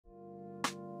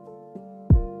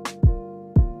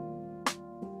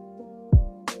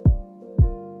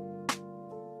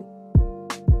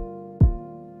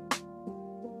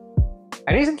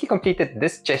I recently completed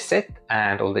this chess set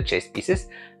and all the chess pieces,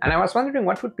 and I was wondering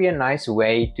what would be a nice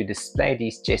way to display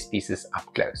these chess pieces up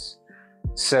close.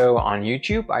 So on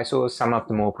YouTube, I saw some of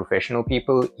the more professional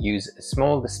people use a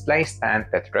small display stand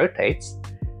that rotates,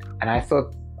 and I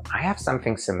thought, I have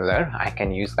something similar, I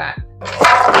can use that.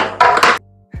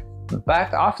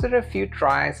 But after a few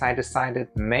tries, I decided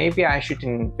maybe I should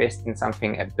invest in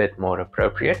something a bit more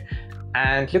appropriate.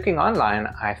 And looking online,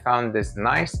 I found this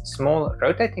nice small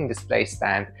rotating display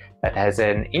stand that has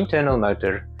an internal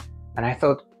motor, and I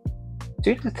thought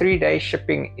 2 to 3 days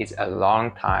shipping is a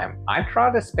long time. I'd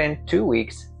rather spend 2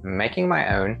 weeks making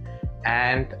my own,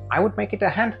 and I would make it a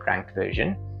hand cranked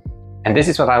version. And this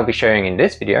is what I'll be showing in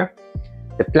this video.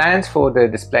 The plans for the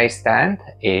display stand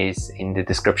is in the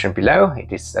description below.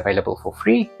 It is available for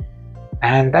free,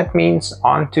 and that means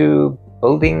on to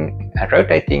building a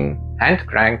rotating hand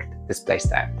cranked display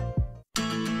stand.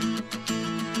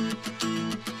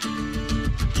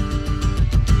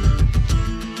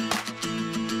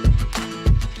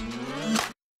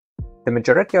 The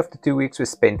majority of the 2 weeks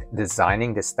was spent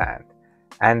designing the stand,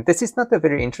 and this is not a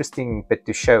very interesting bit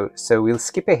to show, so we'll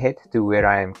skip ahead to where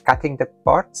I am cutting the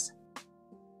parts.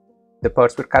 The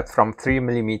parts were cut from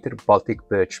 3mm Baltic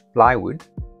birch plywood.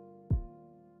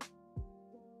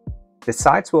 The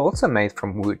sides were also made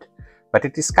from wood, but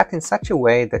it is cut in such a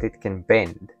way that it can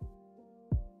bend.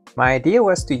 My idea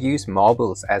was to use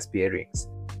marbles as bearings,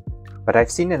 but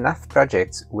I've seen enough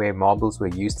projects where marbles were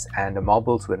used and the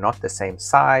marbles were not the same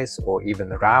size or even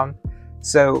round,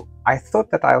 so I thought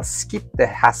that I'll skip the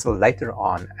hassle later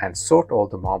on and sort all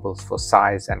the marbles for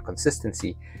size and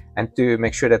consistency, and to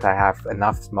make sure that I have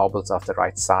enough marbles of the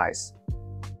right size.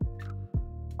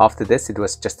 After this, it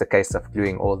was just a case of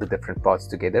gluing all the different parts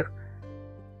together.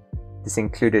 This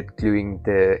included gluing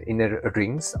the inner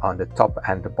rings on the top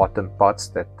and the bottom parts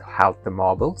that held the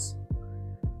marbles.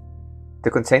 The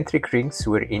concentric rings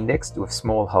were indexed with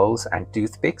small holes and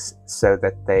toothpicks so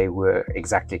that they were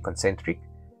exactly concentric.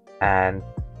 And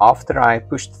after I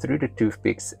pushed through the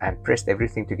toothpicks and pressed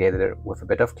everything together with a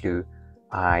bit of glue,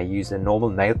 I used a normal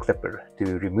nail clipper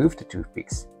to remove the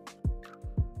toothpicks.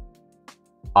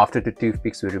 After the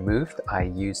toothpicks were removed, I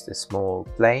used a small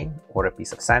plane or a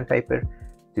piece of sandpaper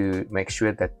to make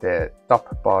sure that the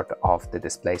top part of the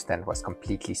display stand was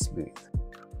completely smooth.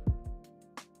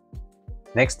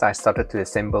 Next, I started to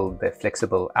assemble the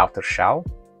flexible outer shell.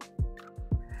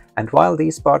 And while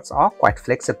these parts are quite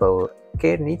flexible,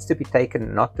 care needs to be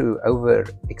taken not to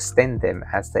overextend them,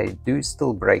 as they do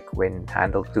still break when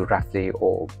handled too roughly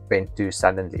or bent too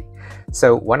suddenly.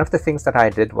 So one of the things that I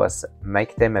did was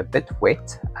make them a bit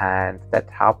wet, and that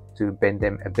helped to bend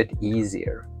them a bit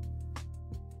easier.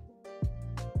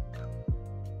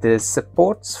 The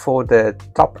supports for the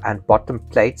top and bottom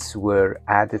plates were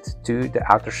added to the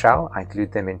outer shell. I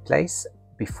glued them in place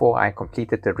before I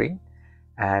completed the ring,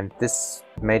 and this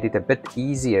made it a bit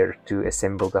easier to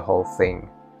assemble the whole thing.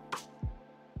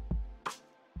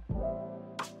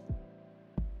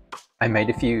 I made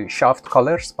a few shaft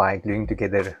collars by gluing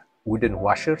together wooden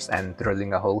washers and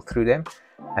drilling a hole through them,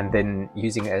 and then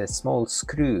using a small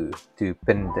screw to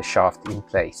pin the shaft in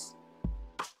place.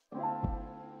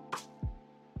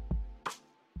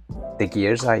 The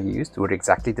gears I used were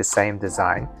exactly the same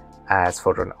design as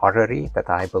for an orrery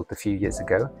that I built a few years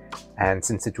ago, and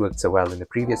since it worked so well in the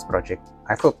previous project,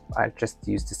 I thought I'd just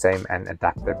use the same and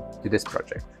adapt it to this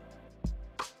project.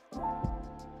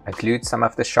 I glued some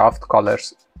of the shaft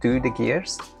collars to the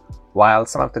gears, while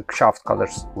some of the shaft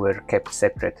collars were kept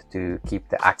separate to keep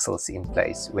the axles in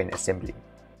place when assembling.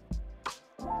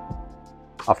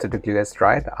 After the glue has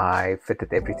dried, I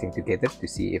fitted everything together to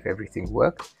see if everything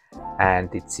worked, and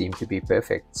it seemed to be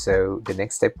perfect, so the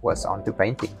next step was on to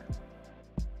painting.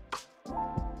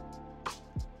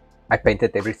 I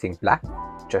painted everything black,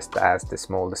 just as the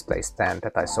small display stand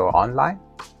that I saw online.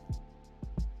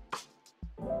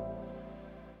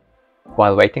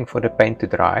 While waiting for the paint to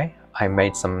dry, I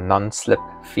made some non-slip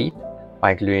feet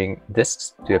by gluing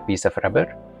discs to a piece of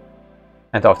rubber.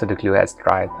 And after the glue has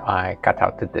dried, I cut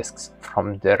out the discs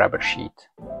from the rubber sheet.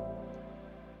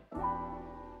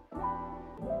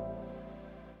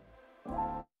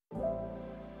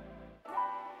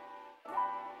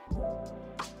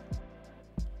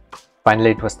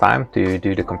 Finally, it was time to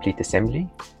do the complete assembly,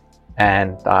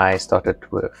 and I started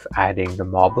with adding the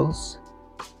marbles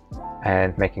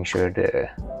and making sure the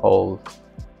whole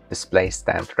display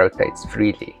stand rotates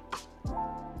freely.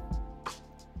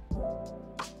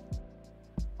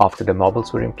 After the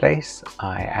marbles were in place,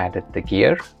 I added the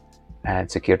gear and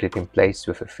secured it in place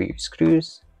with a few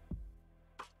screws,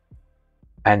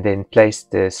 and then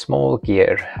placed the small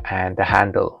gear and the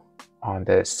handle on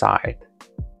the side.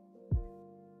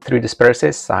 Through this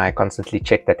process, I constantly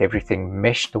checked that everything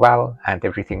meshed well and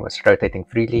everything was rotating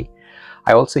freely.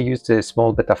 I also used a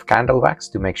small bit of candle wax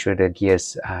to make sure the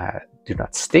gears do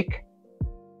not stick.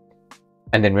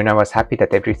 And then when I was happy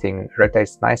that everything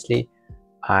rotates nicely,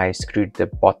 I screwed the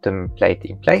bottom plate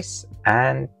in place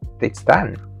and it's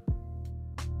done.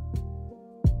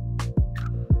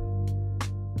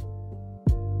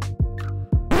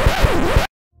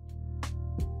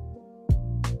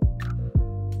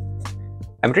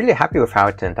 I'm really happy with how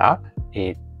it turned out.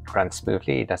 It runs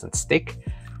smoothly, it doesn't stick.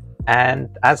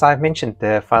 And as I've mentioned,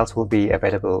 the files will be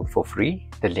available for free.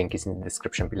 The link is in the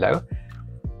description below.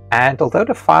 And although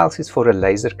the files is for a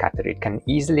laser cutter, it can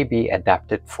easily be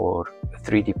adapted for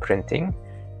 3D printing.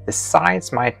 The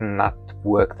sides might not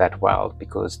work that well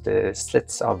because the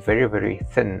slits are very, very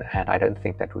thin and I don't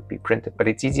think that would be printed, but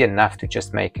it's easy enough to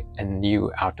just make a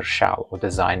new outer shell or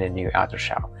design a new outer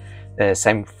shell. The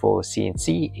same for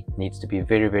CNC, it needs to be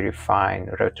very, very fine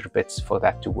rotor bits for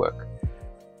that to work.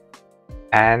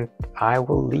 And I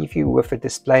will leave you with a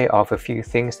display of a few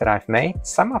things that I've made.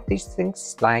 Some of these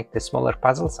things, like the smaller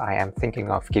puzzles, I am thinking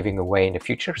of giving away in the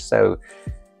future. So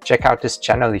check out this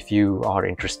channel if you are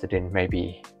interested in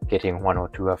maybe getting 1 or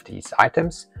 2 of these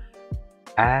items.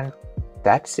 And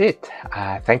that's it.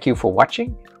 Thank you for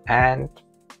watching and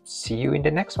see you in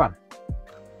the next one.